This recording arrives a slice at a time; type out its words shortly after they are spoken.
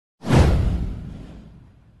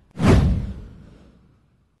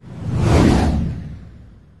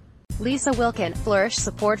Lisa Wilkin, Flourish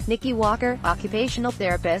Support, Nikki Walker, Occupational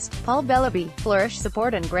Therapist, Paul Bellerby, Flourish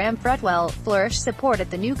Support and Graham Fretwell, Flourish Support at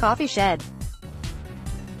the new Coffee Shed.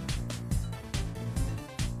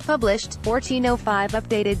 Published, 14:05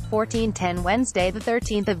 updated, 14:10 Wednesday the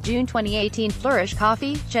 13th of June 2018 Flourish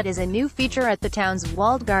Coffee Shed is a new feature at the town's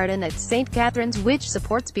walled garden at St. Catherine's which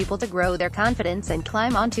supports people to grow their confidence and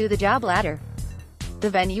climb onto the job ladder. The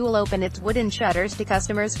venue will open its wooden shutters to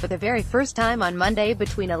customers for the very first time on Monday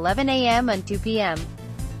between 11 a.m. and 2 p.m.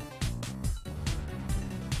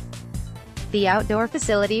 The outdoor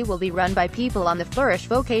facility will be run by people on the Flourish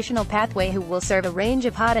vocational pathway who will serve a range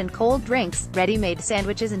of hot and cold drinks, ready-made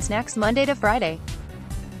sandwiches and snacks Monday to Friday.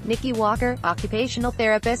 Nikki Walker, occupational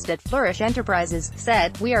therapist at Flourish Enterprises,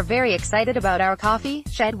 said, "We are very excited about our coffee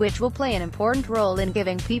shed which will play an important role in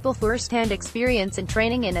giving people first-hand experience and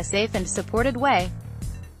training in a safe and supported way.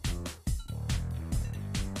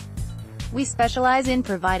 We specialize in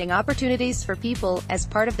providing opportunities for people, as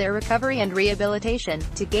part of their recovery and rehabilitation,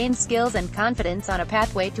 to gain skills and confidence on a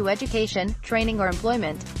pathway to education, training or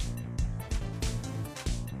employment.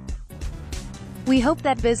 We hope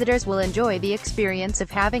that visitors will enjoy the experience of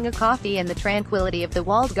having a coffee in the tranquility of the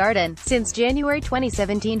walled garden." Since January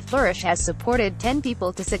 2017, Flourish has supported 10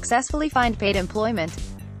 people to successfully find paid employment.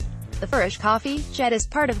 The Flourish Coffee Shed is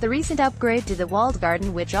part of the recent upgrade to the walled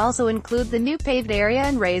garden which also include the new paved area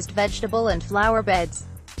and raised vegetable and flower beds.